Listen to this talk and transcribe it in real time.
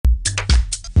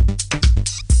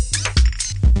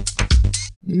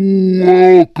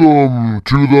Welcome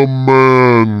to the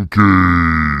Man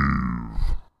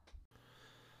Cave.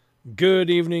 Good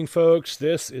evening, folks.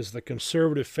 This is the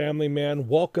Conservative Family Man.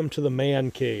 Welcome to the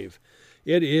Man Cave.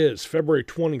 It is February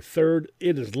 23rd.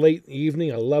 It is late evening,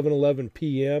 11:11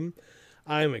 p.m.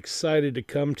 I'm excited to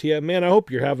come to you. Man, I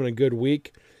hope you're having a good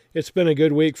week. It's been a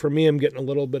good week for me. I'm getting a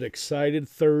little bit excited.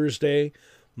 Thursday,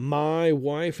 my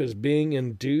wife is being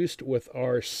induced with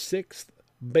our sixth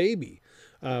baby.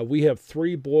 We have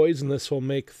 3 boys, and this will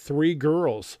make 3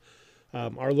 girls.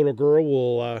 Our little girl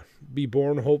will be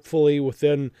born hopefully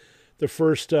within the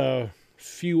first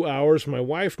few hours. My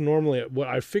wife normally, what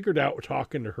I figured out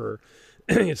talking to her,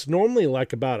 it's normally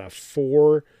like about a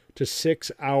 4 to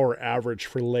 6 hour average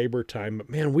for labor time.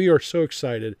 But man, we are so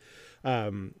excited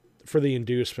for the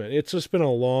inducement. It's just been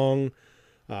a long,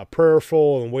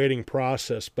 prayerful and waiting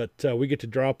process, but we get to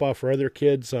drop off our other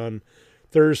kids on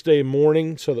Thursday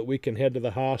morning so that we can head to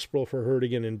the hospital for her to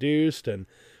get induced. And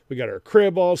we got our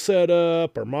crib all set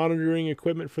up, our monitoring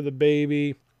equipment for the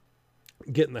baby,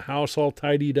 getting the house all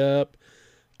tidied up.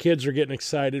 Kids are getting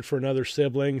excited for another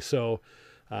sibling. So,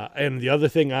 and the other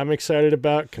thing I'm excited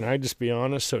about, can I just be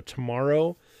honest? So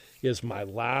tomorrow is my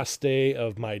last day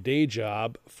of my day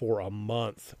job for a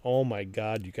month. Oh my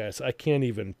God, you guys, I can't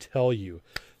even tell you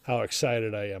how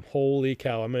excited I am. Holy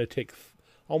cow, I'm going to take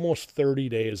almost 30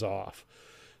 days off.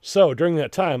 So during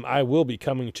that time, I will be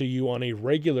coming to you on a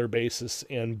regular basis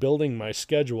and building my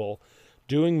schedule,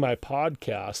 doing my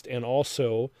podcast, and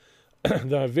also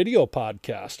the video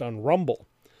podcast on Rumble.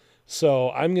 So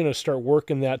I'm going to start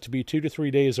working that to be 2 to 3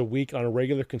 days a week on a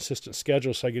regular, consistent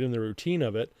schedule so I get in the routine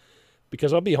of it,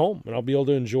 because I'll be home and I'll be able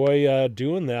to enjoy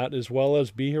doing that as well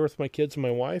as be here with my kids and my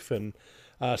wife. And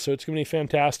so it's going to be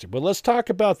fantastic. But let's talk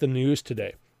about the news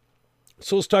today.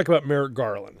 So let's talk about Merrick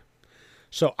Garland.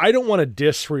 So I don't want to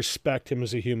disrespect him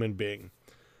as a human being,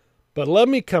 but let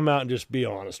me come out and just be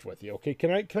honest with you, okay?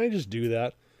 Can I just do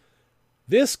that?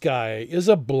 This guy is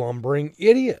a blumbering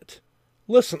idiot.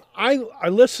 Listen, I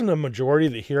listened to a majority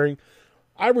of the hearing.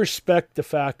 I respect the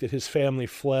fact that his family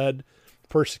fled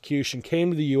persecution,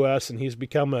 came to the U.S., and he's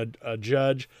become a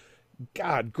judge.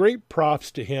 God, great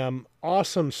props to him.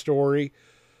 Awesome story.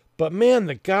 But man,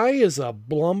 the guy is a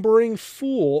blumbering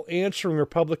fool answering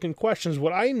Republican questions.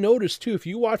 What I noticed too, if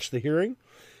you watch the hearing,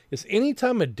 is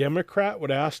anytime a Democrat would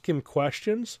ask him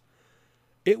questions,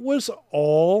 it was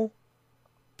all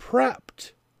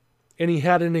prepped. And he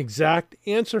had an exact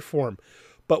answer for him.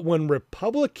 But when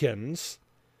Republicans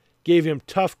gave him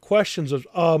tough questions of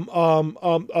blah, blah,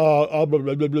 blah, blah,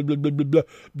 blah, blah,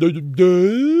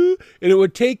 and it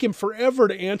would take him forever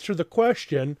to answer the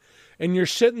question. And you're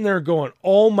sitting there going,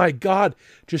 oh my God,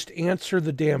 just answer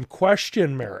the damn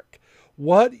question, Merrick.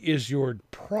 What is your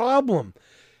problem?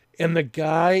 And the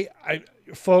guy,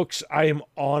 folks, I am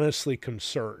honestly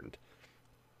concerned.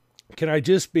 Can I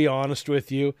just be honest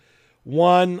with you?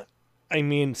 One, I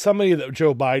mean, somebody that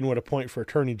Joe Biden would appoint for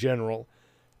Attorney General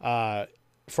for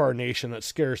our nation, that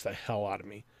scares the hell out of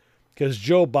me. Because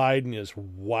Joe Biden is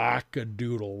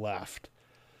whack-a-doodle left.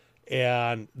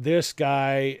 And this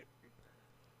guy...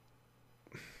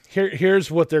 Here's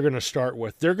what they're going to start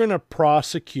with. They're going to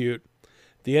prosecute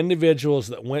the individuals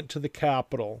that went to the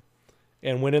Capitol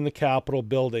and went in the Capitol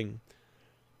building.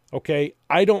 Okay,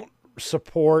 I don't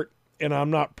support, and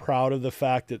I'm not proud of the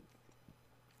fact that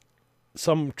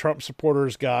some Trump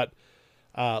supporters got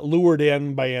lured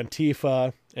in by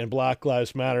Antifa and Black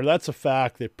Lives Matter. That's a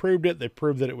fact. They proved it. They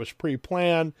proved that it was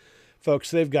pre-planned.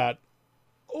 Folks, they've got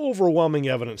overwhelming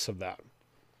evidence of that.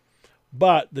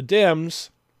 But the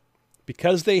Dems,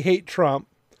 because they hate Trump,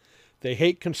 they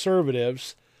hate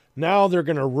conservatives, now they're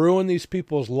going to ruin these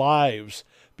people's lives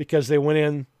because they went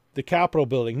in the Capitol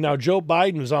building. Now, Joe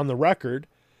Biden is on the record.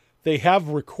 They have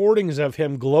recordings of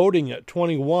him gloating at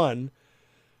 21,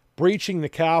 breaching the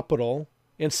Capitol,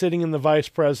 and sitting in the vice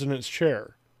president's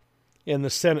chair in the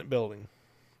Senate building.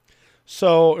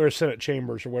 So, or Senate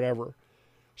chambers or whatever.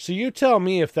 So you tell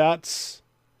me if that's,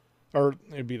 or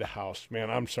it'd be the House, man,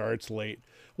 I'm sorry, it's late.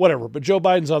 Whatever, but Joe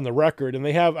Biden's on the record, and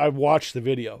I've watched the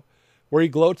video where he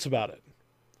gloats about it.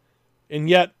 And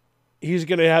yet, he's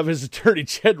going to have his attorney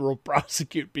general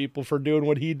prosecute people for doing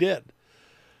what he did.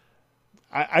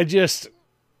 I just,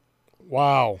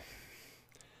 wow.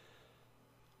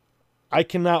 I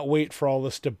cannot wait for all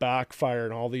this to backfire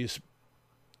in all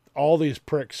these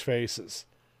pricks' faces.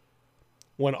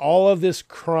 When all of this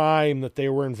crime that they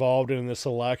were involved in this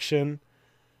election,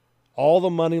 all the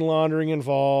money laundering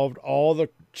involved, all the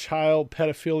child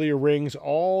pedophilia rings,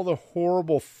 all the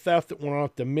horrible theft that went on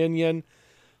at Dominion,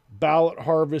 ballot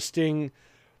harvesting,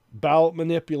 ballot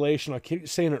manipulation. I keep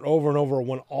saying it over and over.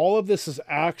 When all of this is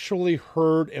actually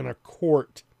heard in a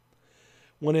court,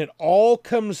 when it all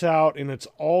comes out and it's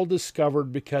all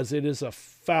discovered because it is a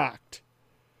fact,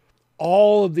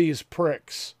 all of these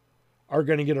pricks are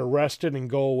going to get arrested and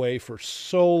go away for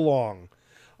so long.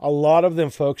 A lot of them,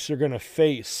 folks, are going to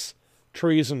face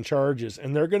treason charges,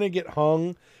 and they're going to get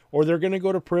hung or they're going to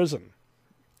go to prison.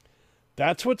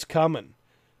 That's what's coming.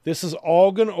 This is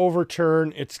all going to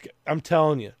overturn. I'm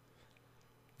telling you,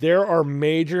 there are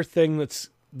major things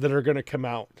that are going to come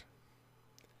out.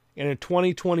 And in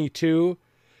 2022,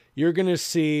 you're going to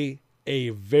see a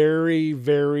very,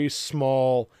 very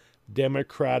small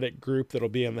Democratic group that'll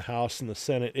be in the House and the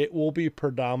Senate. It will be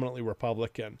predominantly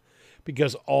Republican,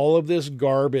 because all of this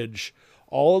garbage,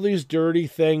 all of these dirty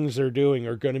things they're doing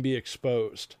are going to be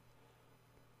exposed.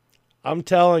 I'm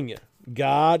telling you,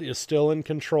 God is still in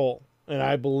control, and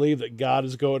I believe that God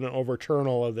is going to overturn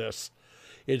all of this.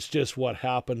 It's just what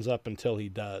happens up until he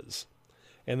does.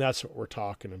 And that's what we're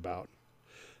talking about.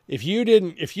 If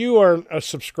you are a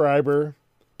subscriber,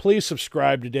 please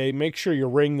subscribe today. Make sure you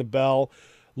ring the bell.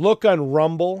 Look on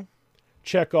Rumble.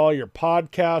 Check all your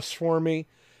podcasts for me.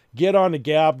 Get on to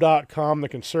gab.com, The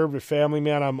Conservative Family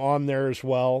Man. I'm on there as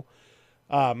well.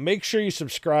 Make sure you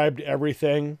subscribe to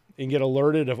everything and get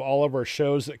alerted of all of our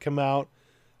shows that come out.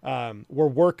 We're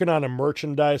working on a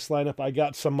merchandise lineup. I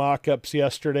got some mock-ups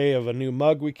yesterday of a new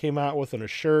mug we came out with and a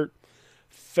shirt.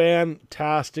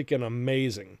 Fantastic and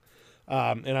amazing.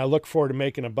 And I look forward to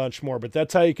making a bunch more. But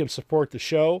that's how you can support the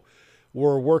show.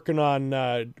 We're working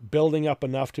on building up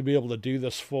enough to be able to do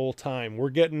this full time.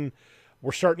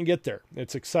 We're starting to get there.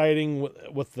 It's exciting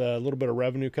with a little bit of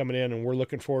revenue coming in, and we're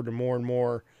looking forward to more and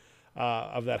more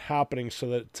of that happening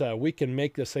so that we can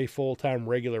make this a full-time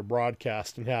regular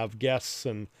broadcast and have guests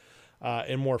and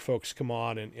more folks come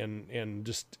on and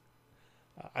just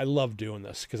I love doing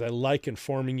this because I like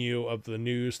informing you of the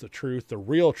news, the truth, the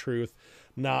real truth,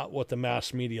 not what the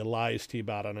mass media lies to you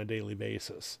about on a daily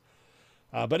basis.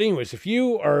 But anyways, if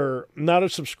you are not a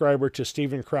subscriber to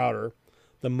Steven Crowder,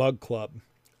 the Mug Club,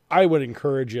 I would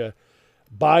encourage you,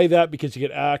 buy that because you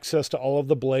get access to all of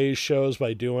the Blaze shows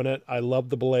by doing it. I love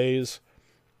the Blaze.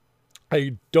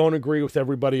 I don't agree with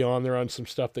everybody on there on some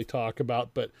stuff they talk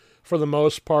about, but for the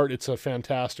most part, it's a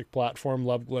fantastic platform.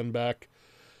 Love Glenn Beck.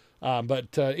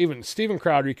 But even Steven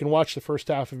Crowder, you can watch the first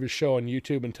half of his show on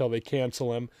YouTube until they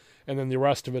cancel him, and then the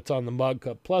rest of it's on the Mug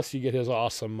Club. Plus, you get his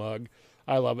awesome mug.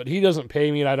 I love it. He doesn't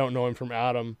pay me, and I don't know him from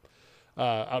Adam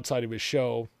outside of his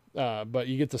show. But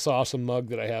you get this awesome mug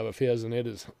that I have of his, and it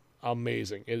is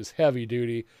amazing. It is heavy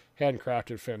duty,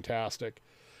 handcrafted, fantastic.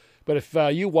 But if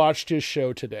you watched his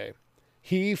show today,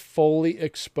 he fully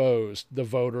exposed the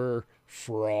voter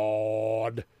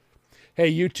fraud.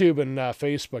 Hey, YouTube and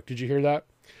Facebook, did you hear that?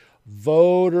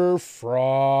 Voter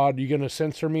fraud. You going to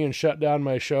censor me and shut down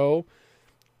my show?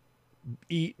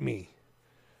 Eat me.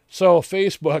 So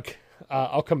Facebook,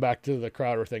 I'll come back to the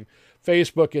Crowder thing.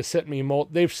 Facebook has sent me,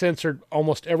 they've censored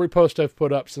almost every post I've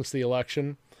put up since the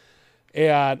election.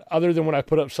 And other than when I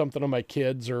put up something on my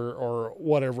kids or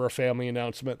whatever, a family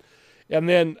announcement. And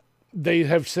then they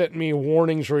have sent me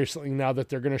warnings recently now that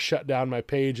they're going to shut down my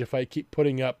page if I keep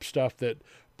putting up stuff that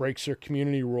breaks their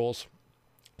community rules.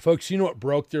 Folks, you know what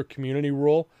broke their community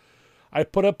rule? I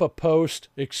put up a post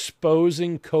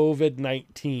exposing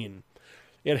COVID-19.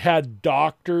 It had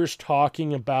doctors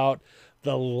talking about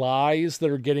the lies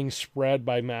that are getting spread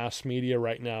by mass media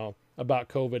right now about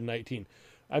COVID-19.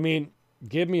 I mean,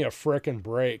 give me a frickin'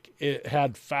 break. It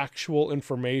had factual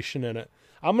information in it.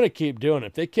 I'm going to keep doing it.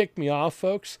 If they kick me off,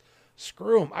 folks,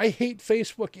 screw them. I hate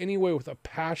Facebook anyway with a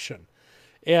passion.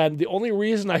 And the only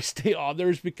reason I stay on there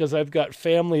is because I've got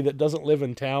family that doesn't live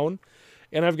in town.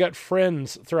 And I've got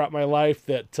friends throughout my life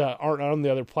that aren't on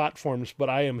the other platforms, but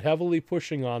I am heavily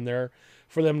pushing on there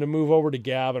for them to move over to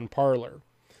Gab and Parler.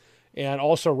 And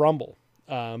also Rumble.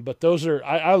 But those are,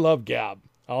 I love Gab.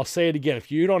 I'll say it again.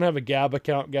 If you don't have a Gab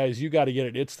account, guys, you got to get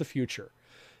it. It's the future.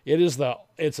 It's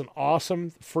an awesome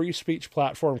free speech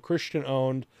platform, Christian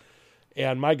owned.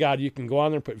 And my God, you can go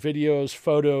on there and put videos,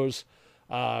 photos.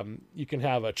 You can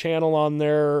have a channel on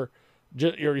there.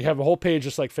 You have a whole page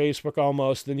just like Facebook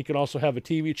almost. Then you can also have a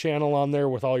TV channel on there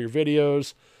with all your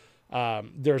videos.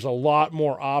 There's a lot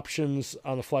more options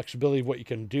on the flexibility of what you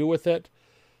can do with it.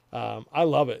 I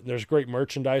love it. There's great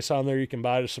merchandise on there you can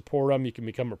buy to support them. You can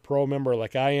become a pro member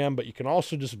like I am, but you can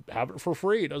also just have it for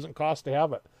free. It doesn't cost to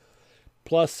have it.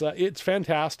 Plus, it's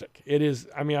fantastic. It is,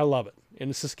 I love it. And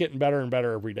it's just getting better and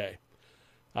better every day.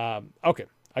 Okay,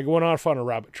 I went off on a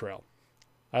rabbit trail.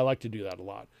 I like to do that a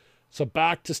lot. So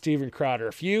back to Steven Crowder.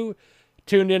 If you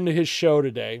tuned into his show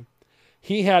today,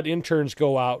 He had interns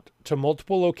go out to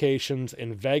multiple locations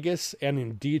in Vegas and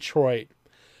in Detroit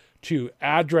to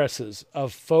addresses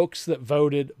of folks that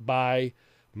voted by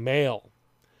mail.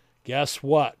 Guess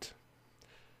what?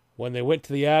 When they went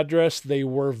to the address, they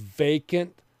were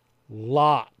vacant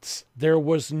lots. There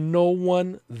was no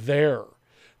one there.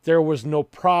 There was no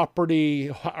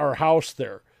property or house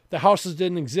there. The houses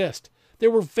didn't exist.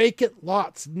 There were vacant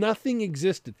lots. Nothing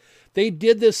existed. They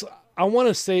did this, I want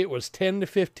to say it was 10 to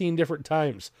 15 different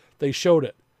times they showed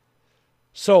it.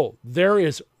 So there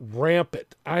is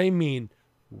rampant, I mean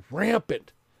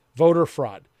rampant voter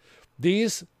fraud.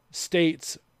 These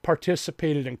states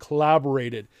participated and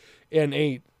collaborated in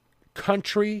a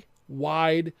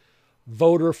country-wide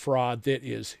voter fraud that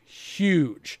is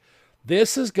huge.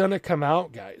 This is going to come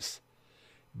out, guys.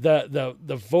 The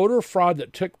voter fraud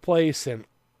that took place and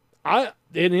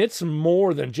it's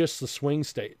more than just the swing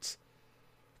states.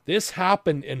 This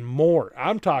happened in more.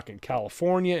 I'm talking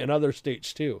California and other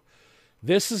states too.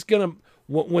 This is going to,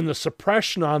 when the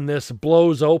suppression on this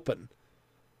blows open,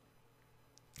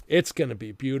 it's going to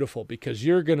be beautiful because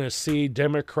you're going to see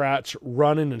Democrats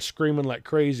running and screaming like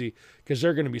crazy because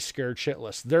they're going to be scared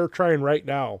shitless. They're trying right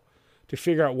now to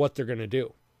figure out what they're going to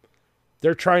do.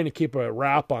 They're trying to keep a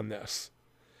wrap on this.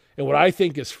 And what I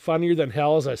think is funnier than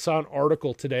hell is I saw an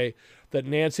article today that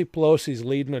Nancy Pelosi's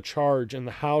leading a charge in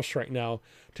the House right now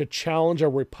to challenge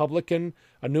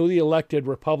a newly elected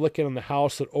Republican in the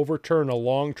House that overturned a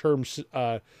long-term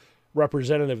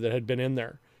representative that had been in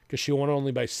there because she won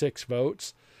only by 6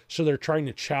 votes. So they're trying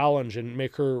to challenge and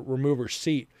make her remove her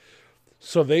seat.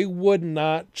 So they would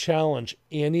not challenge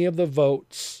any of the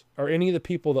votes or any of the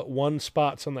people that won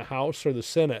spots in the House or the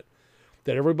Senate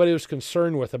that everybody was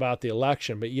concerned with about the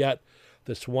election. But yet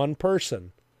this one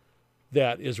person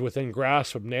that is within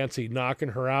grasp of Nancy knocking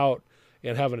her out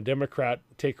and having a Democrat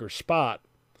take her spot,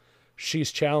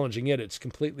 she's challenging it. It's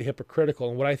completely hypocritical.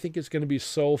 And what I think is going to be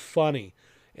so funny,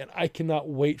 and I cannot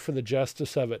wait for the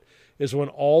justice of it, is when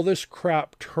all this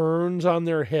crap turns on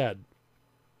their head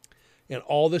and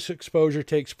all this exposure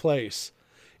takes place,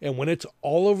 and when it's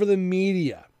all over the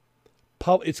media,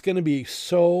 it's going to be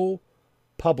so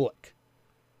public.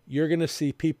 You're going to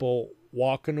see people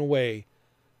walking away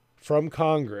from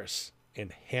Congress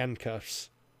in handcuffs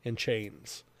and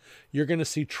chains. You're going to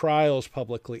see trials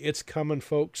publicly. It's coming,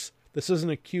 folks. This isn't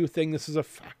a Q thing. This is a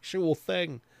factual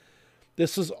thing.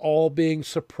 This is all being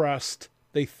suppressed.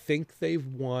 They think they've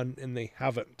won, and they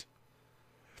haven't.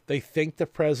 They think the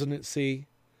presidency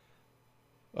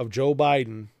of Joe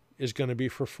Biden is going to be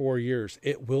for 4 years.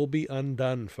 It will be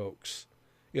undone, folks.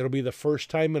 It'll be the first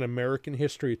time in American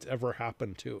history it's ever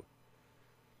happened to.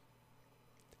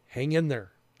 Hang in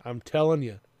there. I'm telling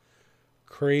you.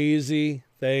 Crazy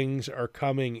things are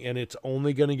coming, and it's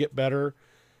only going to get better.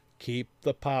 Keep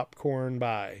the popcorn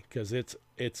by, because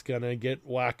it's going to get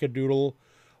wackadoodle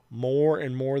more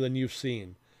and more than you've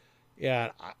seen.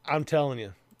 Yeah, I'm telling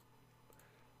you,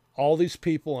 all these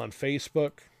people on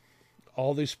Facebook,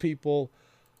 all these people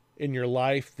in your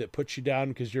life that put you down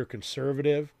because you're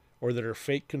conservative or that are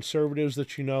fake conservatives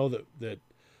that you know that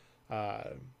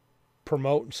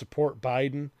promote and support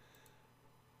Biden,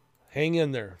 hang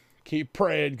in there. Keep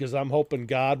praying, because I'm hoping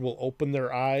God will open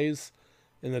their eyes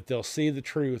and that they'll see the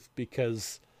truth,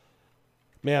 because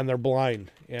man, they're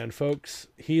blind. And folks,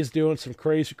 he's doing some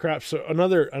crazy crap. So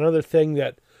another thing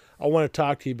that I want to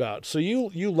talk to you about. So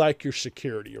you like your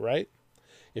security, right?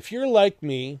 If you're like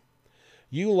me,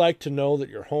 you like to know that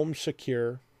your home's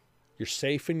secure, you're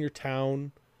safe in your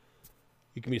town,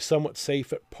 you can be somewhat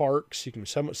safe at parks, you can be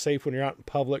somewhat safe when you're out in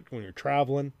public, when you're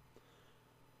traveling.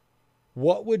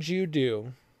 What would you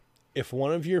do if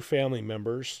one of your family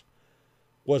members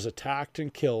was attacked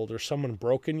and killed, or someone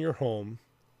broke in your home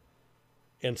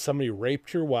and somebody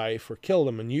raped your wife or killed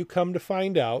him, and you come to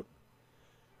find out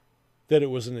that it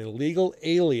was an illegal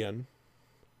alien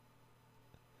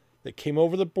that came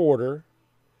over the border,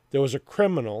 there was a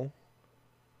criminal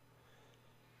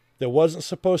that wasn't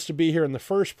supposed to be here in the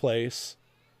first place,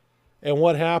 and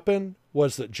what happened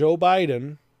was that Joe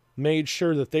Biden made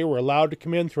sure that they were allowed to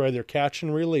come in through either catch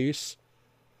and release,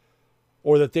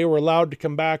 or that they were allowed to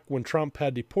come back when Trump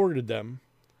had deported them,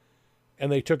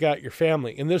 and they took out your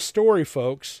family. And this story,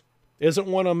 folks, isn't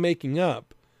one I'm making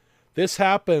up. This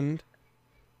happened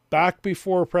back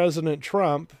before President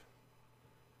Trump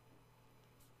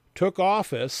took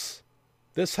office.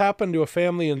 This happened to a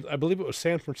family in, I believe it was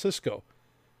San Francisco,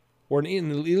 where an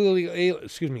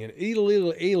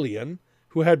illegal alien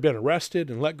who had been arrested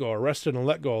and let go, arrested and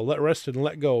let go, arrested and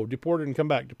let go, deported and come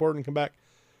back,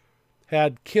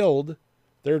 had killed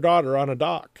their daughter on a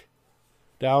dock.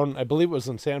 down, I believe it was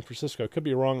in San Francisco. I could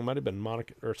be wrong. It might have been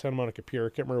Monica or Santa Monica Pier. I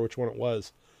can't remember which one it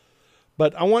was.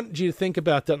 But I want you to think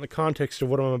about that in the context of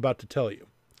what I'm about to tell you.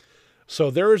 So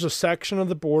there is a section of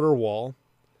the border wall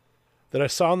that I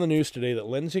saw on the news today that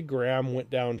Lindsey Graham went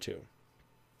down to.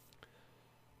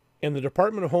 And the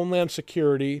Department of Homeland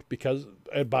Security, because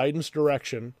at Biden's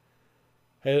direction,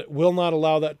 will not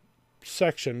allow that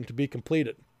section to be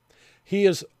completed. He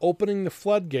is opening the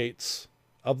floodgates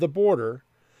of the border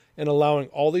and allowing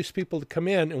all these people to come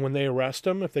in. And when they arrest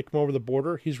them, if they come over the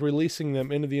border, he's releasing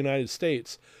them into the United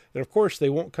States. And of course, they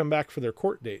won't come back for their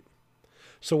court date.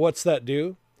 So what's that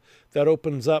do? That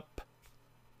opens up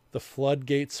the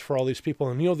floodgates for all these people.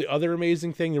 And you know, the other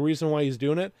amazing thing, the reason why he's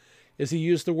doing it, is he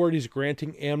used the word, he's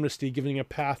granting amnesty, giving a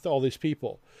path to all these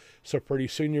people. So pretty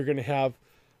soon you're going to have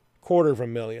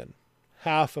 250,000,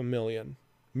 500,000,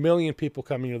 million people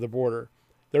coming to the border.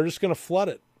 They're just going to flood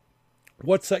it.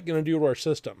 What's that going to do to our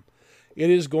system? It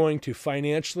is going to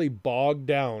financially bog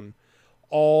down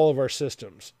all of our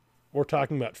systems. We're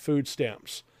talking about food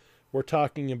stamps. We're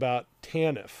talking about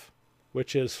TANF,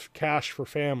 which is cash for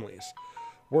families.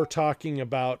 We're talking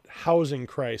about housing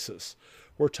crisis.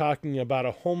 We're talking about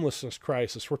a homelessness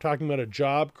crisis. We're talking about a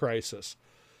job crisis.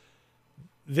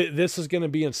 This is going to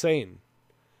be insane.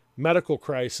 Medical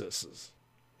crises,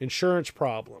 insurance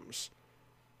problems.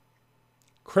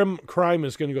 Crime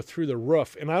is going to go through the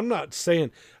roof. And I'm not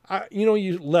saying,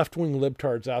 you left-wing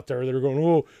libtards out there that are going,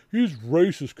 oh, he's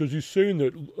racist because he's saying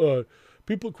that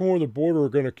people come over the border are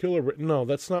going to kill everybody. No,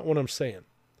 that's not what I'm saying.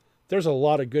 There's a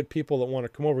lot of good people that want to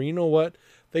come over. You know what?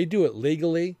 They do it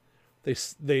legally.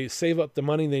 They save up the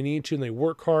money they need to, and they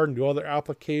work hard and do all their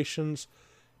applications,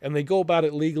 and they go about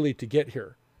it legally to get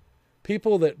here.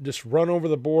 People that just run over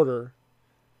the border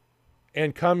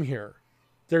and come here,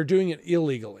 they're doing it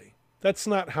illegally. That's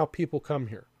not how people come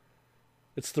here.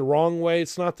 It's the wrong way.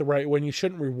 It's not the right way. And you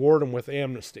shouldn't reward them with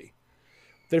amnesty.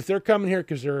 If they're coming here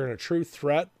because they're in a true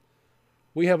threat,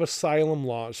 we have asylum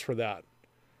laws for that.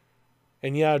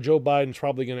 And yeah, Joe Biden's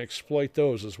probably going to exploit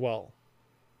those as well.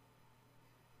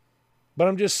 But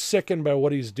I'm just sickened by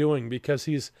what he's doing because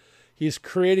he's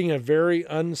creating a very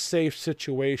unsafe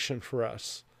situation for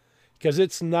us. Because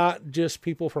it's not just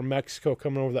people from Mexico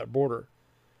coming over that border.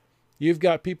 You've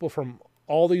got people from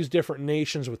all these different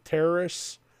nations with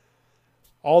terrorists,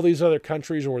 all these other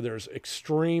countries where there's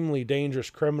extremely dangerous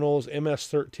criminals,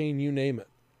 MS-13, you name it.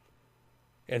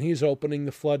 And he's opening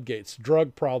the floodgates.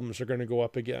 Drug problems are going to go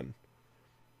up again.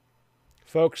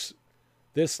 Folks,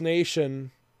 this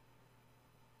nation,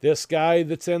 this guy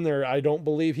that's in there, I don't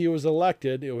believe he was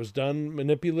elected. It was done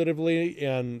manipulatively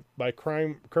and by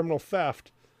criminal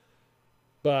theft.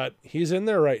 But he's in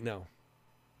there right now.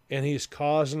 And he's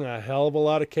causing a hell of a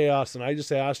lot of chaos. And I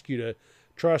just ask you to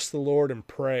trust the Lord and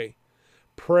pray.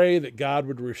 Pray that God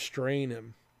would restrain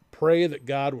him. Pray that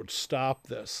God would stop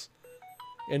this.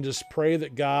 And just pray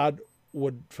that God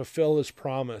would fulfill his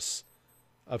promise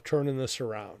of turning this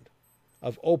around.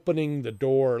 Of opening the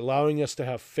door, allowing us to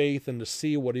have faith and to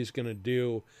see what he's going to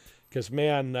do. Because,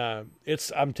 man,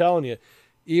 I'm telling you,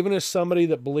 even as somebody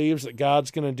that believes that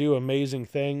God's going to do amazing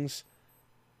things,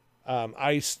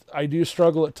 I do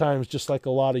struggle at times, just like a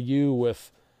lot of you,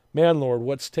 with, man, Lord,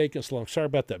 what's taking so long? Sorry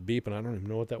about that beeping. I don't even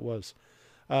know what that was.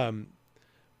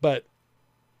 But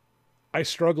I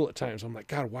struggle at times. I'm like,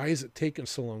 God, why is it taking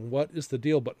so long? What is the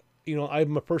deal? But,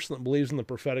 I'm a person that believes in the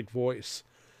prophetic voice.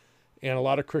 And a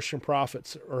lot of Christian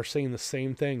prophets are saying the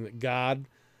same thing, that God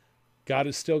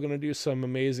is still going to do some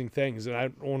amazing things. And I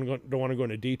don't want to go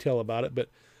into detail about it, but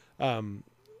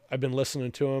I've been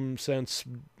listening to him since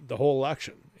the whole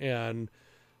election. And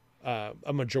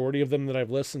a majority of them that I've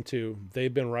listened to,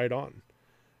 they've been right on.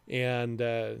 And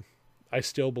I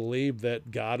still believe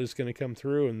that God is going to come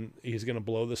through and he's going to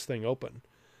blow this thing open.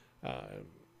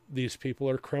 These people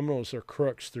are criminals, they're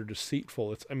crooks, they're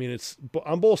deceitful. It's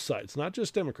on both sides, not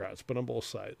just Democrats, but on both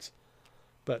sides.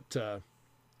 But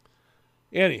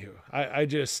anywho, I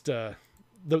just, the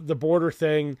border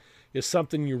thing is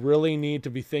something you really need to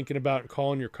be thinking about and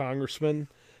calling your congressman.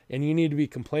 And you need to be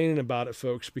complaining about it,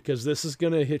 folks, because this is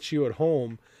going to hit you at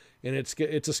home. And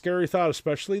it's a scary thought,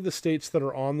 especially the states that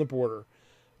are on the border.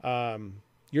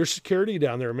 Your security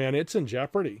down there, man, it's in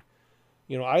jeopardy.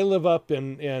 I live up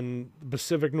in the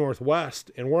Pacific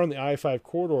Northwest, and we're on the I-5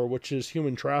 corridor, which is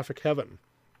human traffic heaven.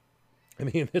 I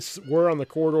mean, we're on the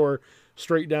corridor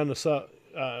straight down to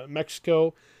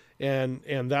Mexico, and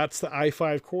that's the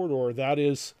I-5 corridor. That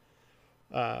is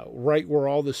right where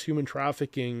all this human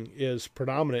trafficking is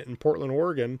predominant in Portland,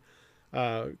 Oregon,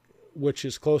 which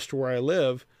is close to where I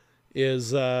live,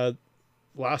 is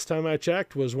last time I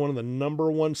checked was one of the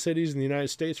number one cities in the United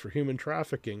States for human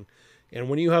trafficking. And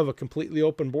when you have a completely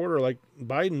open border like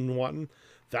Biden wanting,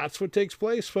 that's what takes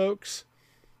place, folks.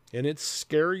 And it's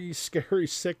scary, scary,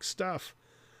 sick stuff.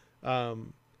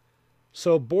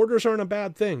 So borders aren't a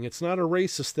bad thing. It's not a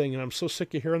racist thing. And I'm so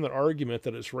sick of hearing that argument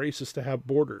that it's racist to have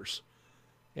borders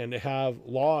and to have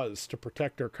laws to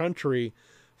protect our country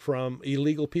from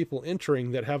illegal people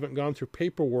entering that haven't gone through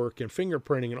paperwork and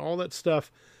fingerprinting and all that stuff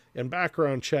and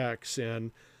background checks.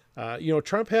 And,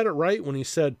 Trump had it right when he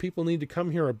said people need to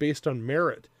come here based on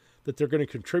merit, that they're going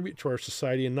to contribute to our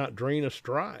society and not drain us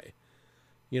dry.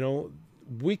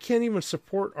 We can't even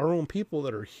support our own people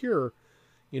that are here.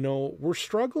 We're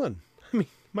struggling. I mean,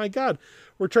 my God,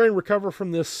 we're trying to recover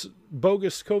from this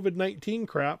bogus COVID-19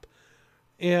 crap.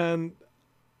 And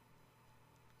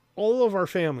all of our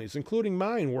families, including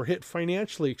mine, were hit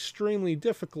financially extremely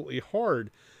difficultly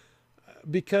hard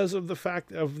because of the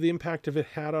fact of the impact of it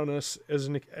had on us as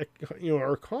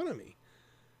our economy.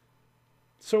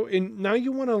 So now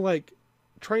you want to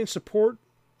try and support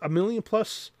 1 million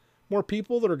plus more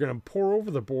people that are going to pour over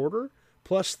the border,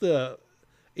 plus the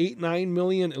 8-9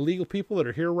 million illegal people that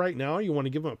are here right now. You want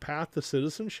to give them a path to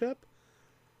citizenship?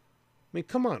 I mean,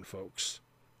 come on, folks.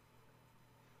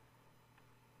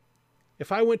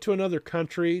 If I went to another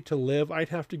country to live, I'd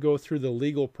have to go through the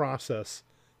legal process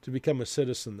to become a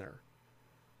citizen there.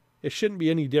 It shouldn't be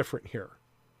any different here.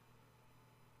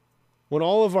 When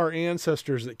all of our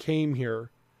ancestors that came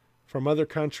here from other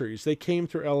countries, they came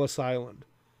through Ellis Island.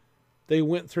 They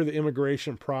went through the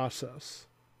immigration process.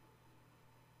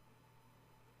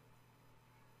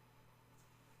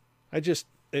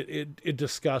 It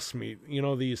disgusts me.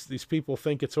 These people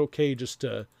think it's okay just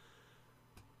to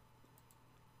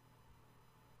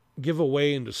give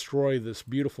away and destroy this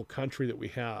beautiful country that we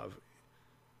have.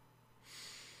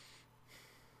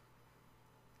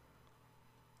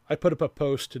 I put up a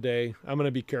post today. I'm going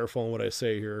to be careful on what I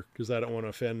say here because I don't want to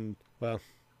offend. Well,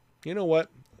 you know what?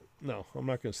 No, I'm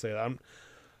not going to say that.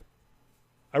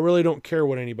 I really don't care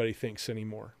what anybody thinks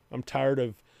anymore. I'm tired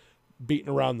of beating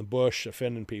around the bush,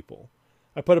 offending people.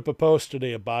 I put up a post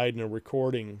today of Biden, a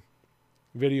recording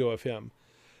video of him.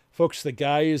 Folks, the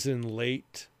guy is in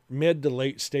mid to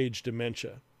late stage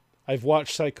dementia. I've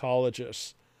watched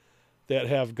psychologists that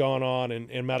have gone on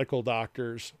and medical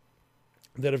doctors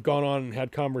that have gone on and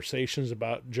had conversations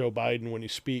about Joe Biden when he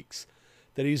speaks,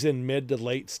 that he's in mid to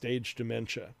late stage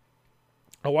dementia.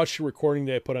 I watched a recording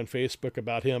that I put on Facebook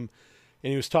about him,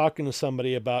 and he was talking to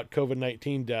somebody about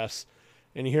COVID-19 deaths,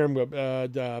 and you hear him go,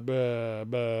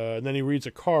 and then he reads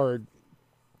a card.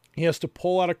 He has to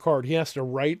pull out a card. He has to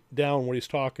write down what he's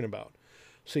talking about.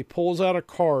 So he pulls out a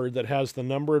card that has the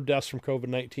number of deaths from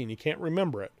COVID-19. He can't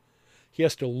remember it. He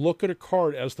has to look at a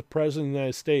card as the President of the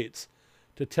United States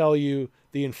to tell you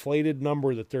the inflated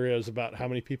number that there is about how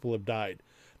many people have died.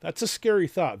 That's a scary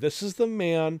thought. This is the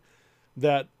man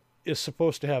that is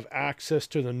supposed to have access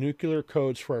to the nuclear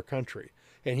codes for our country.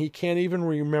 And he can't even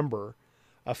remember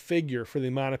a figure for the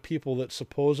amount of people that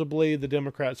supposedly the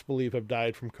Democrats believe have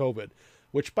died from COVID,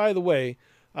 which, by the way,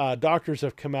 doctors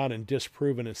have come out and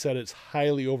disproven and said it's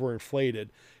highly overinflated,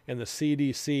 and the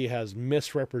CDC has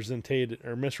misrepresented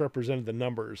the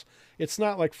numbers. It's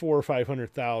not like 400,000 or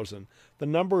 500,000. The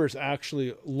number is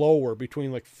actually lower,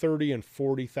 between 30 and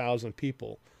 40,000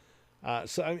 people.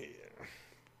 That's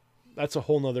a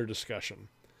whole nother discussion.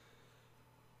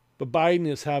 But Biden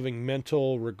is having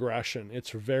mental regression.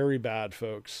 It's very bad,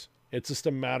 folks. It's just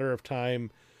a matter of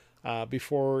time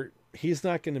before he's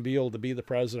not going to be able to be the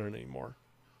president anymore.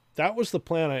 That was the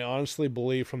plan, I honestly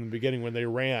believe, from the beginning when they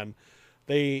ran.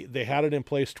 They had it in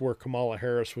place to where Kamala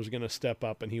Harris was going to step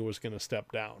up and he was going to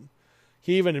step down.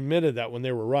 He even admitted that when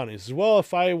they were running. He says, well,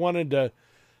 if I wanted to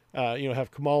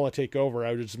have Kamala take over,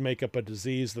 I would just make up a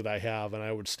disease that I have and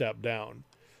I would step down.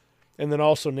 And then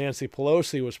also Nancy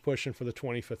Pelosi was pushing for the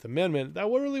 25th Amendment. That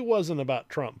really wasn't about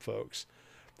Trump, folks.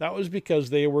 That was because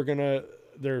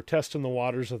they're testing the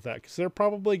waters of that, because they're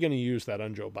probably going to use that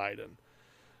on Joe Biden.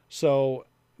 So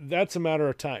that's a matter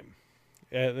of time,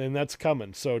 and that's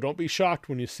coming. So don't be shocked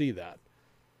when you see that.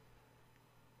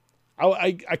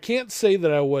 I can't say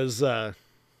that I was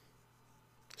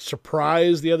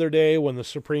surprised the other day when the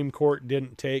Supreme Court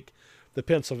didn't take the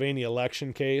Pennsylvania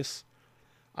election case.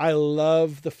 I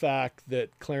love the fact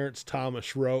that Clarence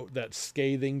Thomas wrote that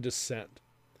scathing dissent.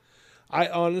 I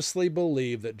honestly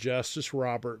believe that Justice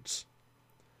Roberts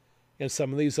and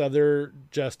some of these other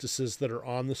justices that are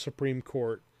on the Supreme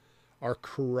Court are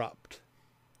corrupt.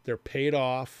 They're paid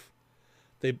off.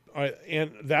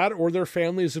 And that or their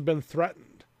families have been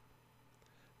threatened.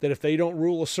 That if they don't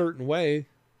rule a certain way,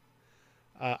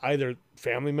 either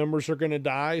family members are going to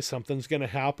die, something's going to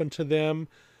happen to them.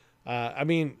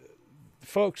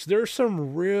 folks, there's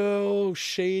some real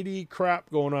shady crap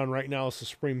going on right now with the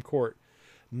Supreme Court.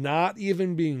 Not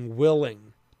even being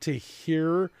willing to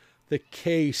hear the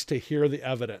case, to hear the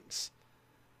evidence.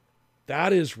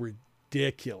 That is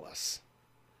ridiculous.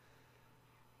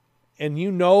 And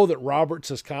you know that Roberts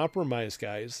is compromised,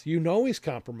 guys. You know he's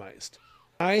compromised.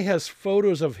 Guy has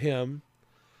photos of him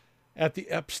at the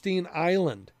Epstein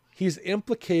Island. He's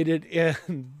implicated in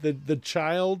the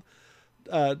child,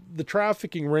 the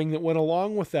trafficking ring that went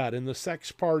along with that, and the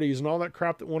sex parties and all that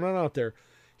crap that went on out there.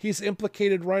 He's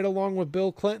implicated right along with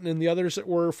Bill Clinton and the others that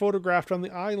were photographed on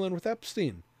the island with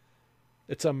Epstein.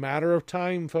 It's a matter of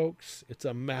time, folks. It's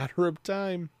a matter of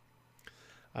time.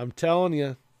 I'm telling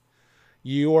you,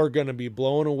 you are going to be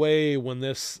blown away when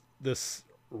this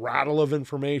rattle of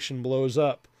information blows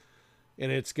up,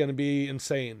 and it's going to be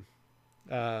insane.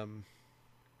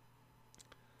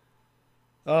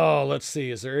 Let's see.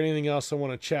 Is there anything else I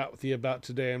want to chat with you about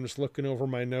today? I'm just looking over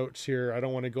my notes here. I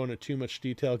don't want to go into too much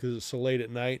detail because it's so late at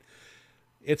night.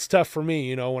 It's tough for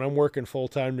me, when I'm working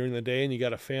full-time during the day and you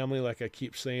got a family, like I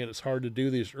keep saying, it's hard to do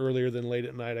these earlier than late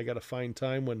at night. I got to find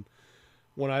time when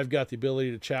I've got the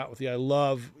ability to chat with you. I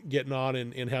love getting on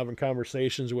and having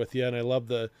conversations with you, and I love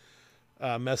the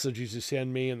messages you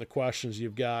send me and the questions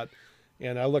you've got,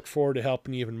 and I look forward to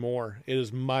helping you even more. It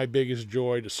is my biggest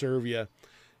joy to serve you,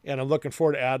 and I'm looking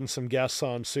forward to adding some guests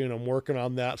on soon. I'm working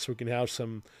on that so we can have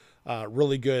some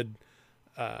really good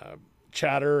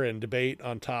chatter and debate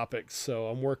on topics. So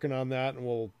I'm working on that, and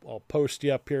I'll post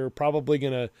you up here. Probably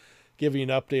going to give you an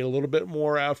update a little bit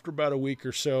more after about a week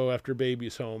or so after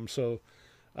baby's home. So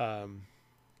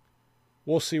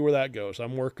we'll see where that goes.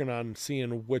 I'm working on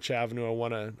seeing which avenue I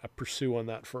want to pursue on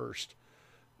that first.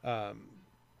 I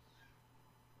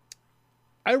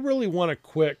really want to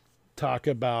quick talk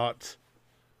about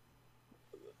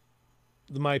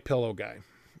the MyPillow guy.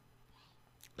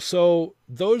 So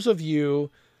those of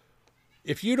you,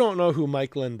 if you don't know who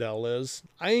Mike Lindell is,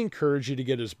 I encourage you to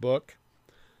get his book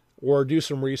or do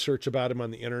some research about him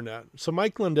on the internet. So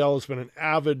Mike Lindell has been an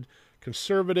avid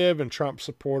conservative and Trump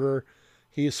supporter.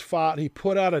 He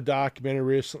put out a documentary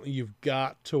recently you've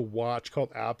got to watch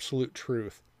called Absolute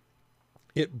Truth.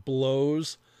 It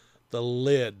blows the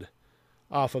lid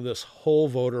off of this whole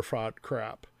voter fraud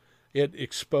crap. It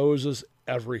exposes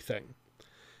everything.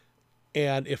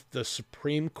 And if the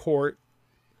Supreme Court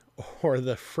or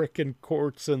the frickin'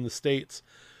 courts in the states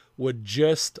would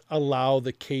just allow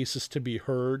the cases to be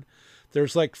heard,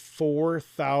 there's like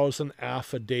 4,000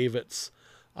 affidavits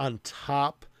on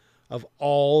top of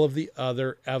all of the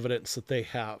other evidence that they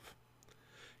have.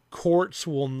 Courts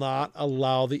will not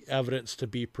allow the evidence to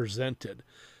be presented.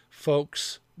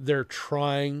 Folks, they're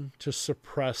trying to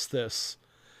suppress this,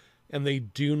 and they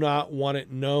do not want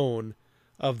it known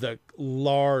of the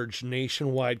large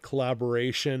nationwide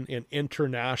collaboration and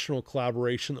international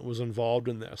collaboration that was involved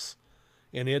in this.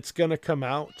 And it's going to come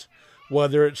out,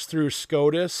 whether it's through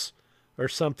SCOTUS or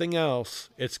something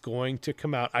else, it's going to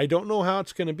come out. I don't know how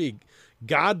it's going to be.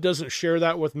 God doesn't share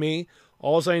that with me.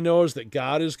 All I know is that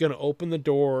God is going to open the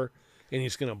door and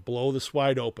he's going to blow this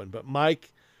wide open. But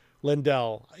Mike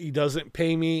Lindell, he doesn't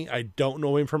pay me. I don't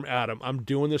know him from Adam. I'm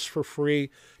doing this for free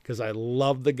because I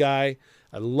love the guy.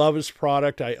 I love his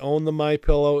product. I own the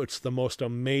MyPillow. It's the most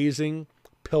amazing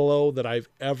pillow that I've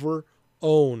ever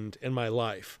owned in my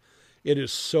life. It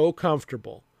is so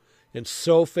comfortable and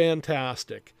so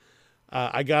fantastic.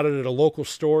 I got it at a local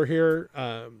store here,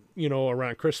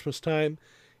 around Christmas time,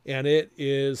 and it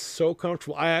is so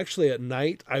comfortable. I actually, at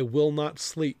night, I will not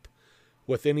sleep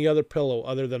with any other pillow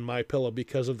other than MyPillow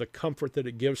because of the comfort that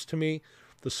it gives to me,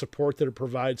 the support that it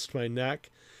provides to my neck.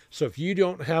 So if you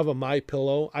don't have a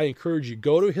MyPillow, I encourage you,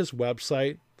 go to his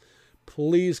website.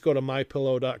 Please go to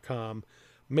mypillow.com.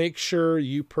 Make sure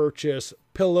you purchase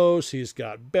pillows. He's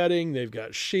got bedding. They've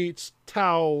got sheets,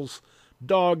 towels,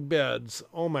 dog beds.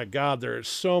 Oh my God, there is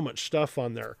so much stuff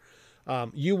on there.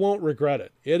 You won't regret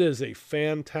it. It is a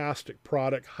fantastic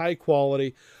product, high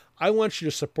quality. I want you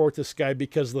to support this guy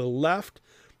because the left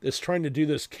is trying to do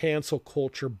this cancel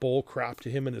culture bull crap to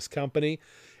him and his company.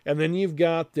 And then you've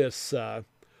got this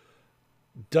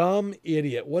dumb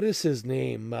idiot. What is his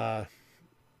name?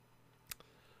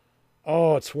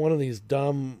 It's one of these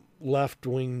dumb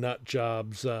left-wing nut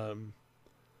jobs.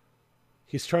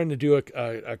 He's trying to do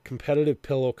a competitive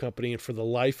pillow company, and for the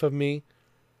life of me,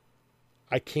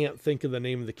 I can't think of the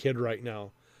name of the kid right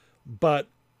now. But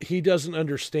he doesn't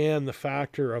understand the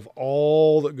factor of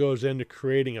all that goes into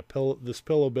creating this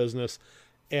pillow business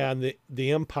and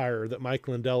the empire that Mike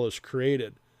Lindell has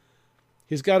created.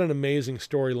 He's got an amazing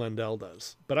story, Lindell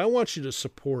does. But I want you to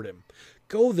support him.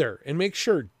 Go there and make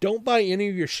sure, don't buy any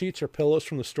of your sheets or pillows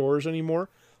from the stores anymore.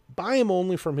 Buy him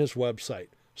only from his website.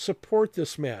 Support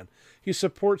this man. He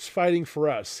supports fighting for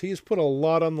us. He's put a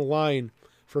lot on the line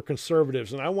for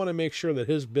conservatives, and I want to make sure that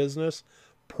his business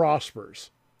prospers.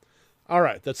 All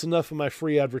right, that's enough of my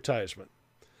free advertisement.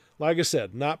 Like I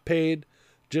said, not paid,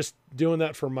 just doing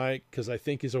that for Mike because I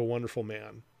think he's a wonderful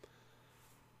man.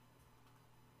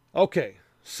 Okay,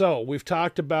 so we've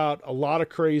talked about a lot of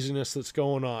craziness that's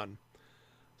going on.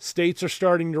 States are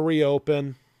starting to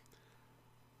reopen.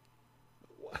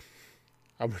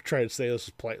 I'm going to try to say this as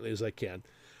politely as I can.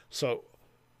 So,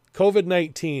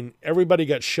 COVID-19, everybody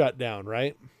got shut down,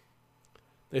 right?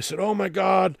 They said, oh my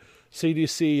God,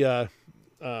 CDC,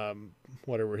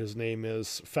 whatever his name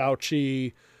is,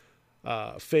 Fauci,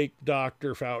 fake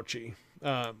Dr. Fauci.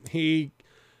 I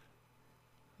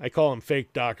call him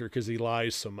fake doctor because he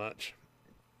lies so much.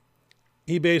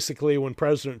 He basically, when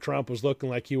President Trump was looking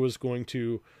like he was going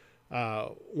to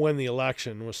win the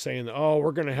election, was saying that, oh,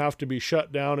 we're going to have to be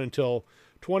shut down until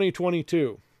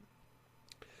 2022.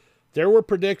 There were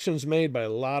predictions made by a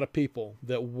lot of people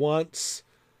that once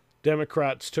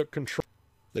Democrats took control,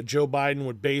 that Joe Biden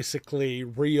would basically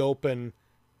reopen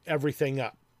everything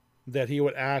up, that he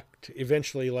would act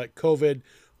eventually like COVID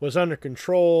was under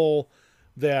control,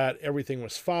 that everything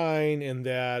was fine, and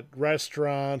that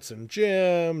restaurants and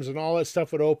gyms and all that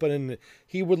stuff would open, and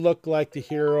he would look like the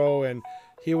hero, and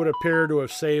he would appear to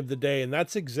have saved the day. And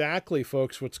that's exactly,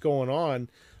 folks, what's going on.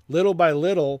 Little by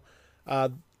little,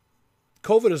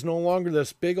 COVID is no longer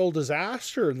this big old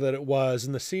disaster that it was,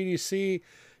 and the CDC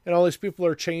and all these people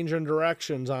are changing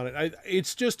directions on it.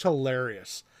 It's just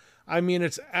hilarious. I mean,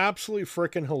 it's absolutely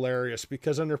freaking hilarious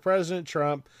because under President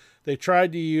Trump, they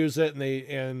tried to use it,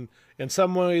 and in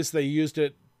some ways they used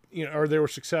it, or they were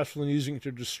successful in using it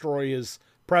to destroy his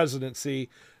presidency,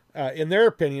 in their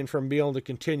opinion, from being able to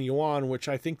continue on, which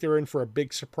I think they're in for a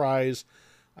big surprise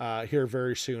here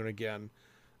very soon again.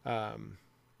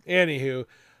 Anywho,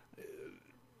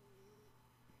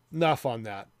 enough on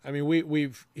that. I mean,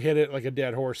 we've hit it like a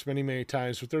dead horse many, many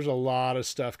times, but there's a lot of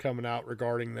stuff coming out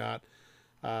regarding that.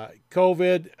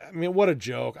 COVID, I mean, what a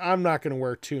joke. I'm not going to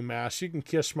wear 2 masks. You can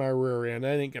kiss my rear end.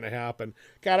 That ain't going to happen.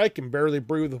 God, I can barely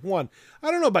breathe with one.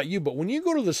 I don't know about you, but when you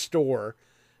go to the store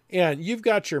and you've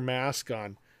got your mask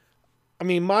on, I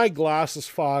mean, my glasses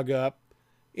fog up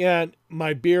and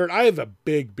my beard, I have a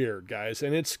big beard, guys,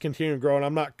 and it's continuing to grow, and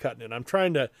I'm not cutting it. I'm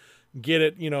trying to get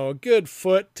it, a good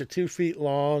foot to 2 feet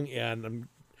long, and I'm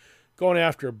going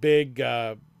after a big,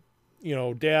 dad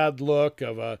look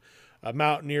of a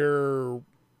mountaineer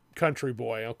country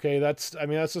boy. Okay, that's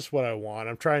just what I want.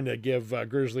 I'm trying to give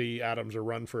Grizzly Adams a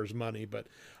run for his money, but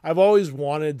I've always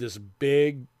wanted this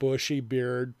big bushy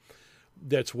beard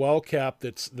that's well kept,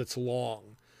 that's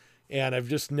long, and I've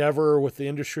just never, with the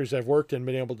industries I've worked in,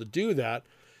 been able to do that.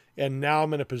 And now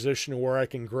I'm in a position where I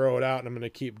can grow it out, and I'm going to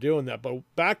keep doing that. But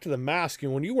back to the mask,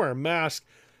 when you wear a mask,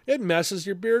 it messes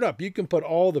your beard up. You can put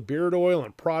all the beard oil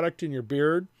and product in your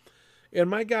beard, and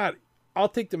my God, I'll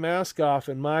take the mask off,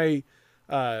 and my,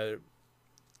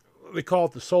 they call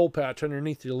it the soul patch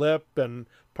underneath your lip, and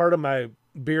part of my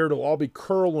beard will all be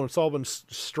curled when it's all been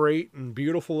straight and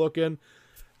beautiful looking.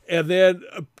 And then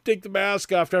take the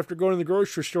mask off after going to the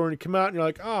grocery store, and you come out and you're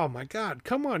like, oh my God,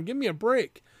 come on, give me a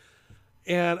break.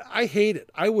 And I hate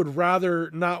it. I would rather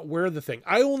not wear the thing.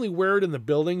 I only wear it in the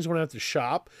buildings when I have to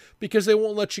shop because they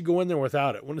won't let you go in there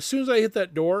without it. As soon as I hit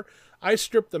that door, I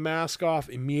strip the mask off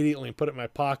immediately and put it in my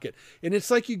pocket. And it's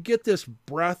like you get this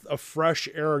breath of fresh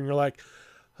air and you're like,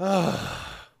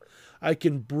 I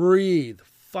can breathe,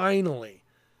 finally.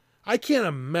 I can't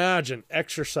imagine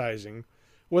exercising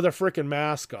with a freaking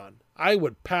mask on. I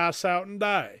would pass out and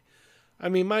die. I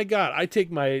mean, my God, I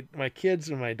take my kids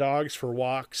and my dogs for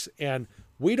walks, and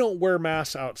we don't wear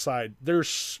masks outside.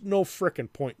 There's no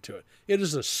freaking point to it. It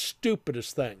is the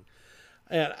stupidest thing.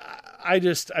 And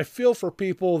I feel for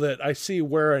people that I see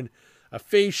wearing a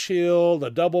face shield,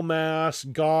 a double mask,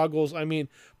 goggles. I mean,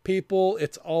 people,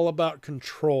 it's all about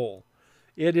control.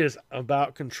 It is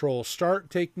about control. Start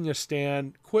taking a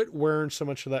stand. Quit wearing so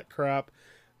much of that crap.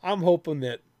 I'm hoping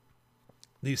that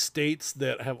these states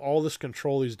that have all this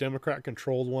control, these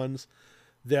Democrat-controlled ones,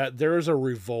 that there is a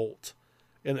revolt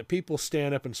and that people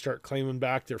stand up and start claiming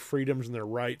back their freedoms and their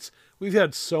rights. We've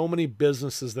had so many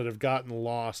businesses that have gotten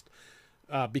lost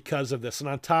because of this. And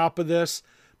on top of this,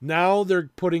 now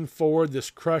they're putting forward this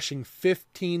crushing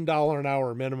 $15 an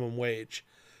hour minimum wage.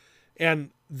 And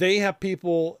they have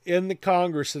people in the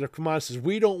Congress that have come on and says,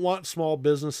 we don't want small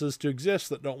businesses to exist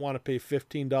that don't want to pay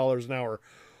 $15 an hour.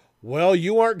 Well,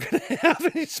 you aren't going to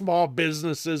have any small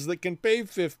businesses that can pay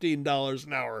 $15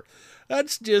 an hour.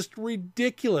 That's just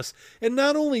ridiculous. And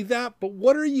not only that, but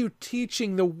what are you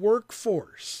teaching the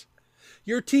workforce?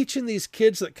 You're teaching these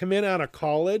kids that come in out of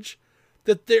college,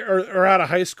 that they or out of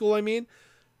high school, I mean,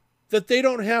 that they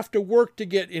don't have to work to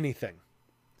get anything.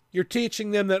 You're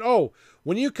teaching them that, oh,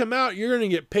 when you come out, you're going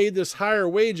to get paid this higher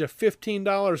wage of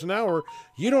 $15 an hour.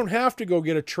 You don't have to go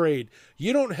get a trade.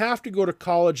 You don't have to go to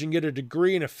college and get a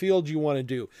degree in a field you want to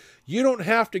do. You don't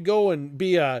have to go and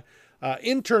be a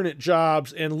intern at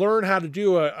jobs and learn how to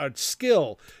do a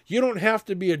skill. You don't have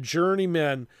to be a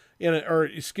journeyman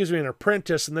an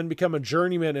apprentice and then become a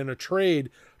journeyman in a trade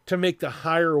to make the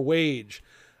higher wage.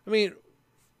 I mean,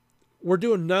 we're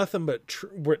doing nothing but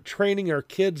we're training our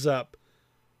kids up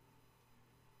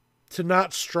to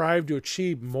not strive to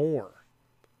achieve more.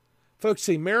 Folks,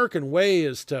 the American way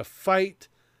is to fight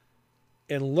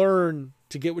and learn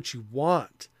to get what you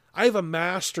want. I have a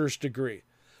master's degree.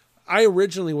 I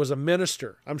originally was a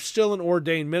minister. I'm still an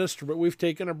ordained minister, but we've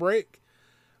taken a break.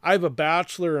 I have a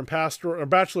bachelor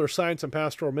of science in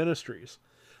pastoral ministries.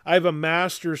 I have a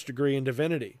master's degree in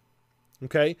divinity.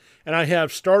 Okay? And I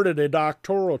have started a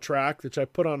doctoral track, which I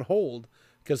put on hold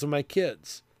because of my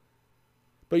kids.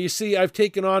 But you see, I've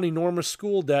taken on enormous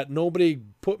school debt. Nobody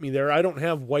put me there. I don't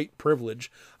have white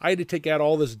privilege. I had to take out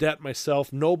all this debt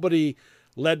myself. Nobody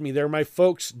led me there. My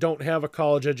folks don't have a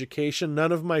college education.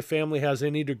 None of my family has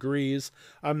any degrees.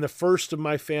 I'm the first of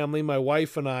my family, my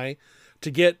wife and I, to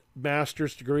get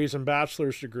master's degrees and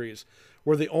bachelor's degrees.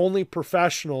 We're the only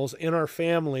professionals in our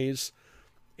families,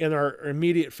 in our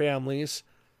immediate families,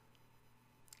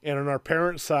 and on our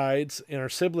parents' sides, and our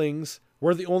siblings.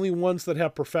 We're the only ones that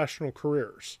have professional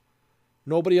careers.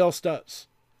 Nobody else does.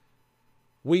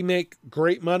 We make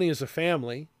great money as a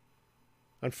family.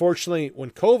 Unfortunately,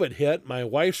 when COVID hit, my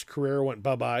wife's career went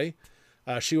bye-bye.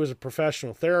 She was a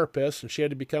professional therapist, and she had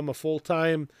to become a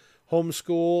full-time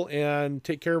homeschool and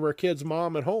take care of our kids'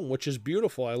 mom at home, which is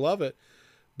beautiful. I love it.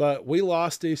 But we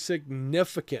lost a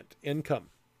significant income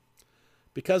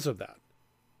because of that.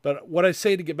 But what I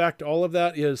say to get back to all of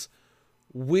that is,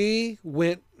 we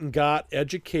went and got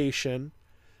education.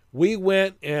 We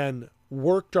went and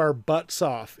worked our butts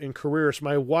off in careers.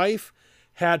 My wife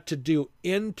had to do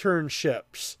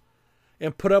internships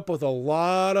and put up with a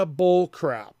lot of bull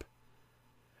crap.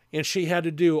 And she had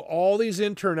to do all these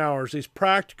intern hours, these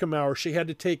practicum hours. She had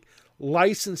to take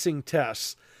licensing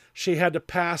tests. She had to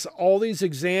pass all these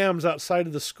exams outside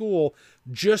of the school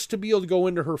just to be able to go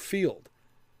into her field.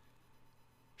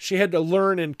 She had to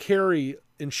learn and carry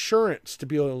insurance to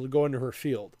be able to go into her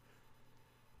field.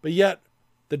 But yet,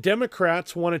 the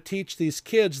Democrats want to teach these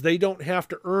kids they don't have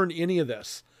to earn any of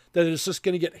this, that it's just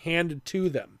going to get handed to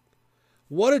them.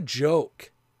 What a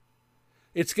joke.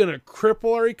 It's going to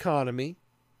cripple our economy.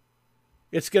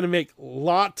 It's going to make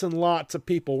lots and lots of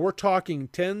people, we're talking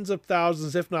tens of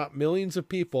thousands, if not millions of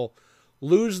people,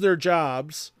 lose their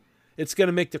jobs. It's going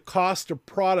to make the cost of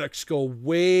products go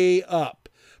way up,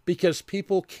 because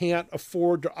people can't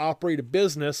afford to operate a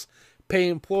business, pay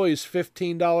employees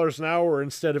 $15 an hour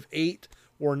instead of $8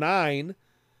 or $9.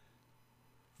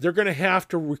 They're going to have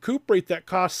to recuperate that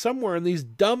cost somewhere, and these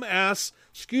dumbass,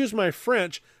 excuse my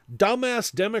French,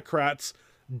 dumbass Democrats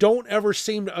don't ever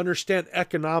seem to understand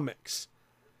economics.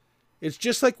 It's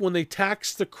just like when they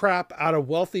tax the crap out of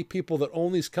wealthy people that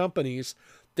own these companies,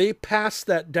 they pass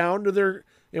that down to their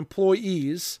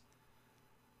employees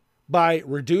by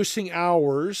reducing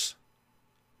hours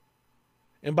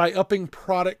and by upping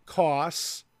product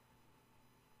costs.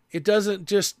 It doesn't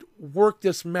just work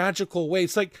this magical way.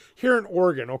 It's like here in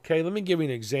Oregon, okay? Let me give you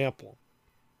an example.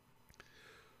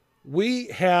 We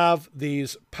have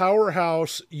these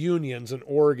powerhouse unions in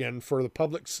Oregon for the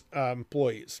public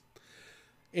employees.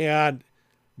 And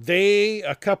they,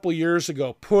 a couple years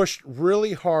ago, pushed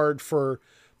really hard for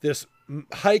this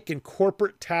hike in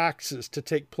corporate taxes to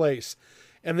take place.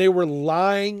 And they were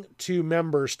lying to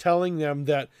members, telling them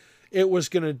that it was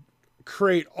going to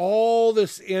create all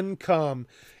this income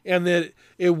and that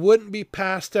it wouldn't be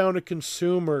passed down to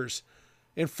consumers.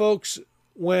 And folks,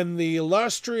 when the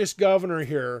illustrious governor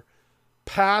here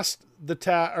passed the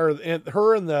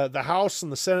her and the House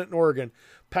and the Senate in Oregon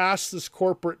passed this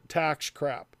corporate tax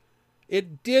crap,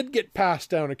 it did get passed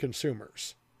down to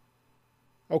consumers.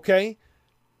 Okay?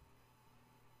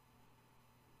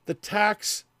 The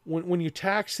tax, when you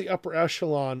tax the upper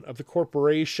echelon of the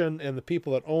corporation and the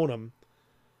people that own them,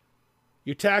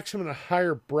 you tax them in a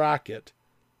higher bracket.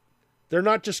 They're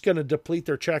not just going to deplete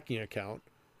their checking account.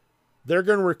 They're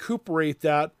going to recuperate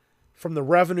that from the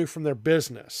revenue from their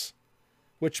business,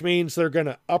 which means they're going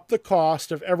to up the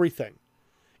cost of everything.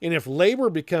 And if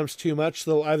labor becomes too much,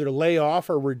 they'll either lay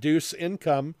off or reduce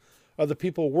income of the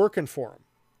people working for them.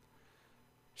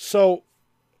 So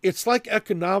it's like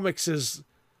economics is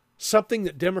something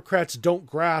that Democrats don't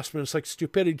grasp, and it's like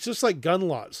stupidity. It's just like gun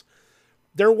laws.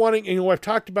 They're wanting, I've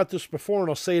talked about this before and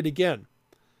I'll say it again.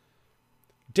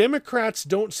 Democrats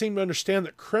don't seem to understand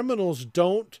that criminals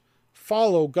don't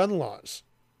follow gun laws.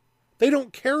 They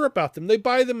don't care about them. They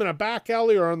buy them in a back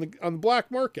alley or on the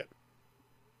black market.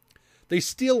 They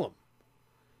steal them.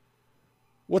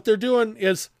 What they're doing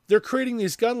is they're creating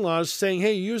these gun laws saying,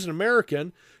 hey, you as an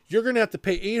American, you're going to have to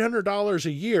pay $800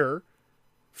 a year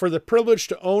for the privilege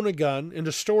to own a gun and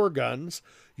to store guns.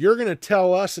 You're going to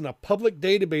tell us in a public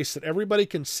database that everybody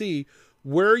can see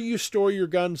where you store your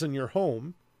guns in your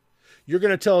home. You're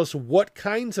going to tell us what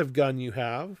kinds of gun you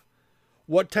have,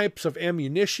 what types of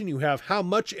ammunition you have, how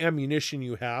much ammunition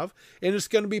you have, and it's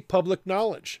going to be public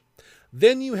knowledge.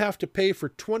 Then you have to pay for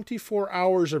 24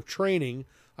 hours of training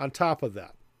on top of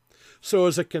that. So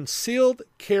as a concealed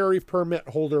carry permit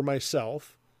holder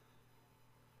myself,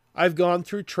 I've gone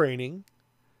through training.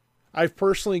 I've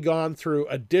personally gone through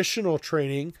additional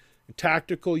training,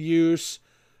 tactical use,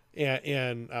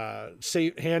 and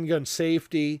handgun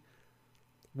safety,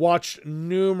 watched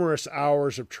numerous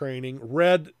hours of training,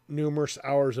 read numerous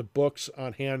hours of books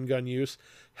on handgun use,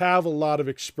 have a lot of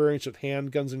experience with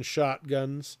handguns and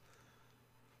shotguns,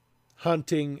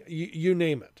 hunting, you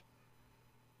name it.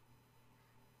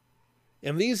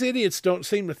 And these idiots don't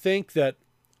seem to think that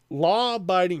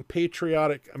law-abiding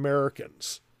patriotic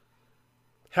Americans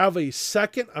have a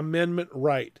Second Amendment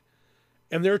right,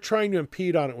 and they're trying to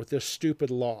impede on it with this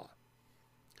stupid law.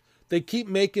 They keep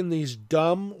making these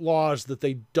dumb laws that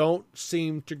they don't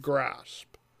seem to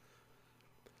grasp.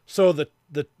 So the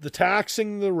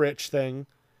taxing the rich thing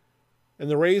and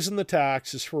the raising the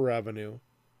taxes for revenue.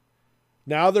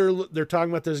 Now they're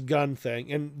talking about this gun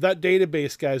thing, and that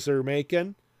database guys they're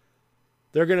making,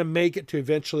 they're going to make it to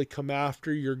eventually come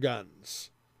after your guns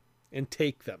and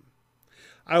take them.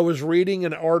 I was reading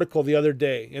an article the other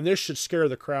day, and this should scare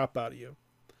the crap out of you.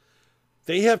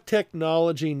 They have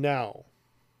technology now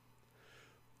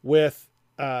with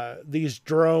these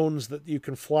drones that you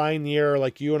can fly in the air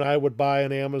like you and I would buy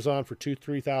on Amazon for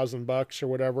 $2,000-$3,000 or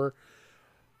whatever.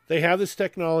 They have this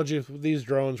technology with these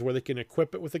drones where they can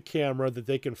equip it with a camera that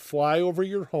they can fly over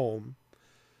your home,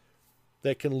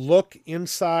 that can look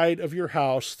inside of your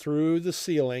house through the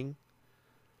ceiling.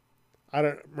 I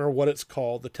don't remember what it's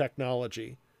called, the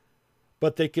technology.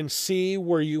 But they can see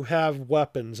where you have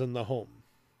weapons in the home.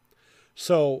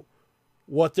 So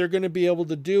what they're going to be able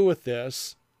to do with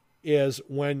this is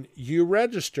when you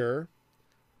register,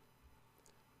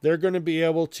 they're going to be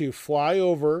able to fly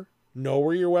over, know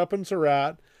where your weapons are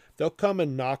at. They'll come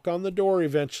and knock on the door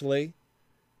eventually.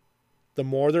 The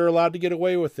more they're allowed to get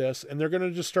away with this, and they're going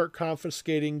to just start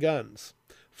confiscating guns.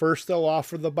 First, they'll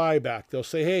offer the buyback. They'll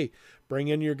say, hey, bring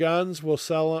in your guns, we'll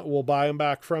sell it, we'll buy them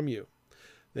back from you.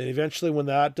 Then eventually, when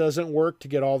that doesn't work to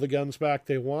get all the guns back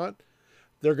they want,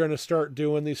 they're going to start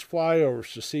doing these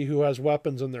flyovers to see who has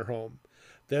weapons in their home.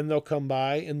 Then they'll come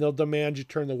by and they'll demand you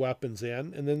turn the weapons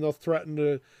in, and then they'll threaten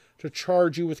to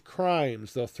charge you with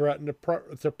crimes. They'll threaten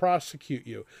to prosecute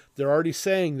you. They're already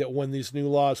saying that when these new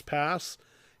laws pass,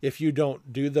 if you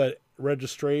don't do the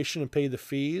registration and pay the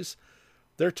fees,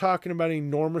 they're talking about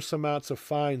enormous amounts of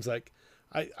fines. Like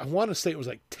I want to say it was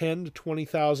like $10,000 to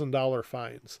 $20,000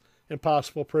 fines and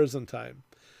possible prison time.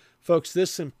 Folks,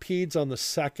 this impedes on the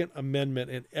Second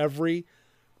Amendment and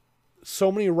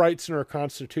so many rights in our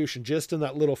Constitution. Just in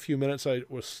that little few minutes I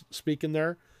was speaking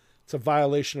there, it's a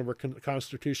violation of our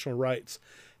constitutional rights.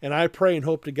 And I pray and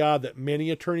hope to God that many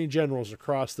attorney generals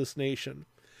across this nation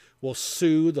will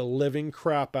sue the living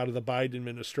crap out of the Biden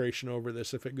administration over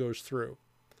this if it goes through.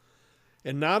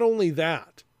 And not only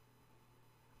that,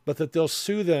 but that they'll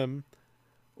sue them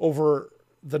over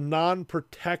the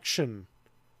non-protection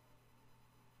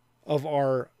of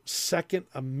our Second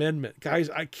Amendment. Guys,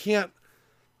 I can't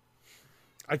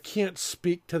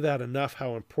speak to that enough,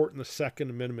 how important the Second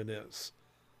Amendment is.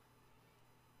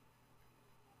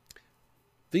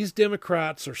 These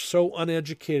Democrats are so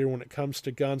uneducated when it comes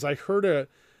to guns. I heard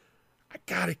I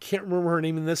can't remember her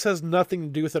name, and this has nothing to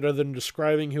do with it other than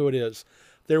describing who it is.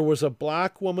 There was a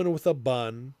black woman with a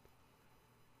bun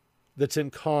that's in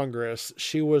Congress.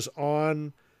 She was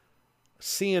on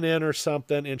CNN or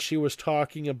something, and she was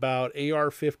talking about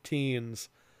AR-15s,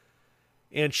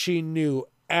 and she knew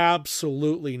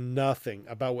absolutely nothing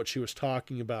about what she was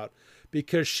talking about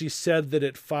because she said that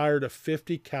it fired a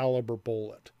 50 caliber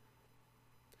bullet.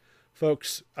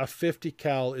 Folks, a 50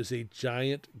 cal is a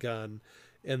giant gun,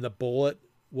 and the bullet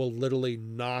will literally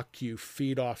knock you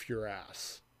feet off your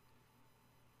ass.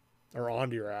 Or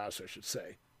onto your ass, I should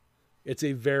say. It's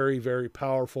a very, very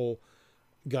powerful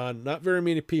gun. Not very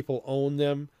many people own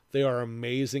them. They are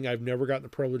amazing. I've never gotten the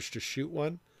privilege to shoot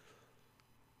one.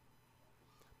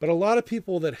 But a lot of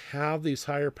people that have these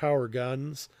higher power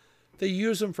guns, they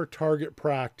use them for target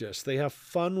practice. They have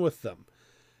fun with them.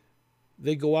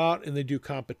 They go out and they do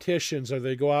competitions, or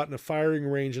they go out in a firing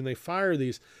range and they fire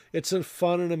these. It's a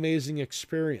fun and amazing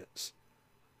experience.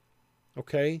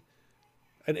 Okay?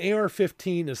 An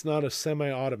AR-15 is not a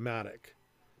semi-automatic.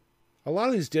 A lot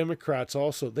of these Democrats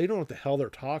also, they don't know what the hell they're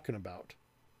talking about.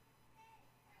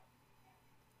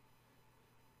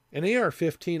 An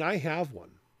AR-15, I have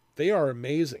one. They are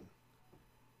amazing.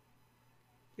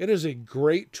 It is a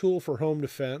great tool for home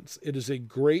defense. It is a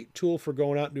great tool for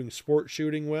going out and doing sport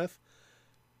shooting with.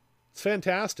 It's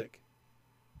fantastic.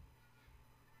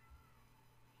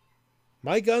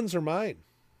 My guns are mine.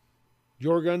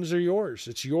 Your guns are yours.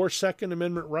 It's your Second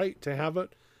Amendment right to have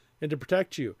it and to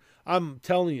protect you. I'm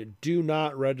telling you, do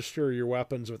not register your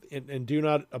weapons with, and do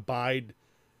not abide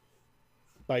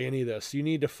by any of this. You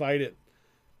need to fight it.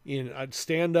 I'd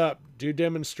stand up, do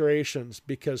demonstrations,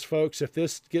 because, folks, if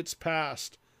this gets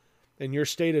passed and your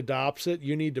state adopts it,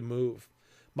 you need to move.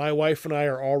 My wife and I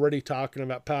are already talking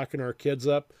about packing our kids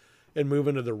up and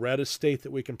moving to the reddest state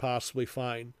that we can possibly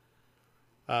find.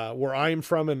 Where I'm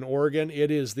from in Oregon,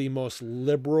 it is the most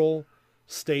liberal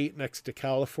state next to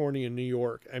California and New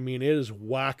York. I mean, it is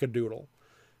wackadoodle.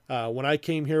 When I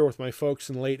came here with my folks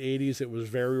in the late 80s, it was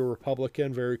very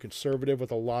Republican, very conservative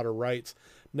with a lot of rights.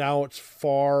 Now it's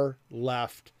far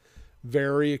left,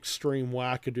 very extreme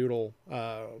wackadoodle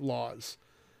laws.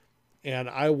 And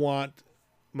I want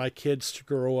my kids to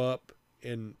grow up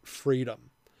in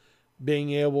freedom,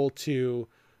 being able to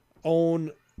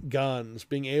own guns,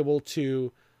 being able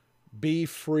to be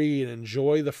free and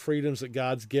enjoy the freedoms that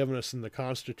God's given us and the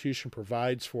Constitution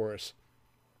provides for us.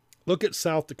 Look at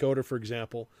South Dakota, for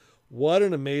example. What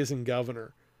an amazing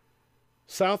governor.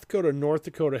 South Dakota and North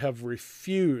Dakota have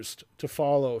refused to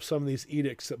follow some of these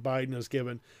edicts that Biden has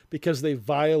given because they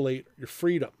violate your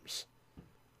freedoms.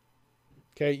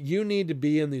 Okay, you need to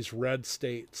be in these red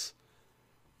states.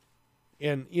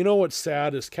 And you know what's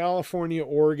sad is California,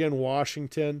 Oregon,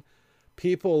 Washington,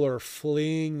 people are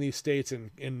fleeing these states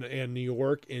in New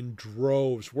York in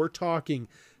droves. We're talking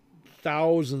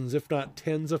thousands, if not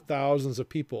tens of thousands of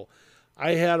people.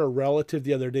 I had a relative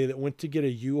the other day that went to get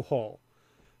a U-Haul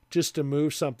just to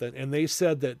move something, and they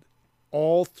said that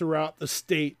all throughout the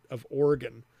state of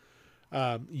Oregon,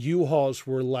 U-Hauls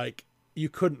were like, you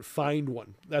couldn't find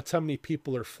one. That's how many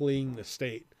people are fleeing the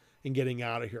state and getting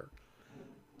out of here.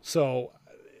 So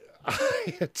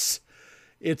it's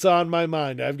on my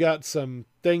mind. I've got some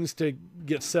things to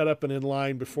get set up and in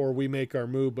line before we make our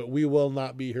move, but we will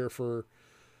not be here for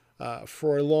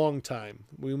a long time.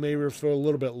 We may be for a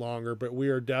little bit longer, but we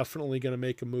are definitely going to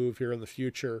make a move here in the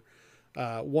future.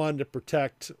 One, to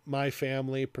protect my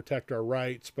family, protect our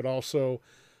rights, but also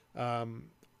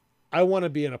I want to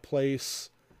be in a place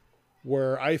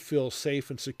where I feel safe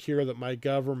and secure that my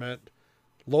government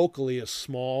locally is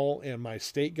small and my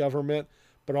state government,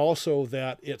 but also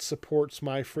that it supports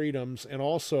my freedoms, and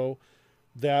also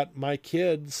that my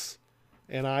kids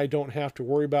and I don't have to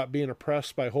worry about being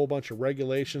oppressed by a whole bunch of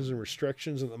regulations and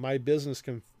restrictions, and that my business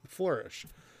can flourish.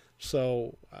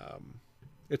 So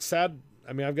it's sad.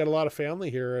 I mean, I've got a lot of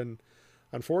family here, and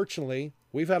unfortunately,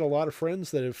 we've had a lot of friends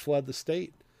that have fled the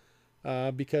state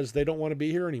because they don't want to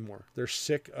be here anymore. They're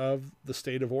sick of the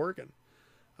state of Oregon.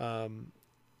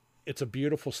 It's a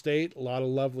beautiful state, a lot of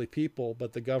lovely people,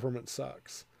 but the government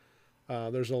sucks.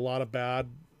 There's a lot of bad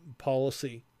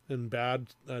policy and bad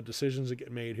decisions that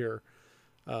get made here.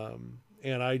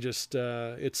 And I just,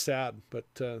 it's sad, but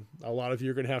a lot of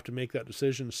you are going to have to make that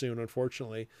decision soon,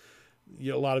 unfortunately.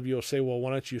 A lot of you will say, well,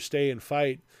 why don't you stay and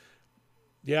fight?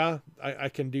 Yeah, I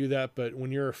can do that, but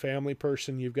when you're a family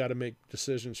person, you've got to make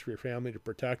decisions for your family to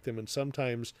protect them, and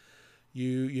sometimes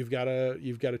you've got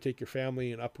to take your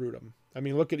family and uproot them. I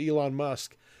mean, look at Elon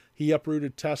Musk. He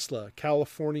uprooted Tesla.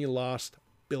 California lost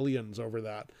billions over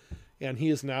that, and he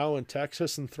is now in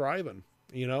Texas and thriving,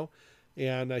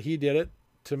 and he did it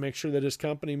to make sure that his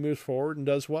company moves forward and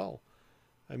does well.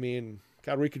 I mean,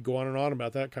 God, we could go on and on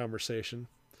about that conversation.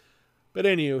 But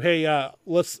anywho, hey,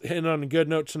 let's end on a good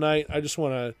note tonight. I just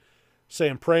want to say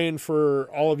I'm praying for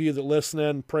all of you that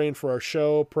listen, praying for our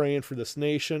show, praying for this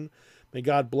nation. May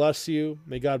God bless you.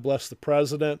 May God bless the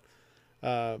president.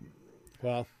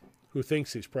 Well, who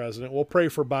thinks he's president? We'll pray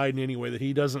for Biden anyway, that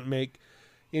he doesn't make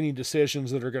any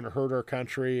decisions that are going to hurt our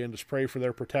country, and just pray for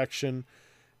their protection.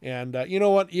 And you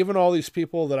know what? Even all these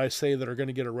people that I say that are going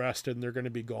to get arrested and they're going to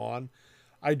be gone,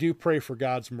 I do pray for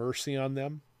God's mercy on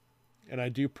them. And I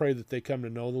do pray that they come to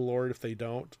know the Lord if they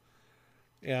don't.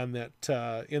 And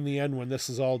that in the end, when this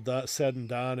is all said and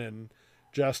done and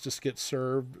justice gets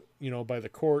served, by the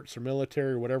courts or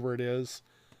military or whatever it is,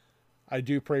 I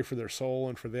do pray for their soul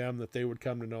and for them that they would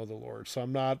come to know the Lord. So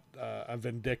I'm not a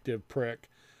vindictive prick.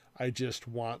 I just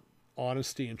want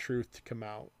honesty and truth to come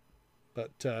out.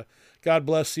 But God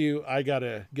bless you. I got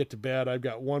to get to bed. I've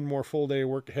got one more full day of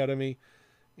work ahead of me.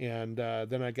 And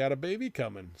then I got a baby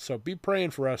coming. So be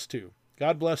praying for us too.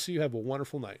 God bless you. Have a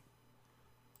wonderful night.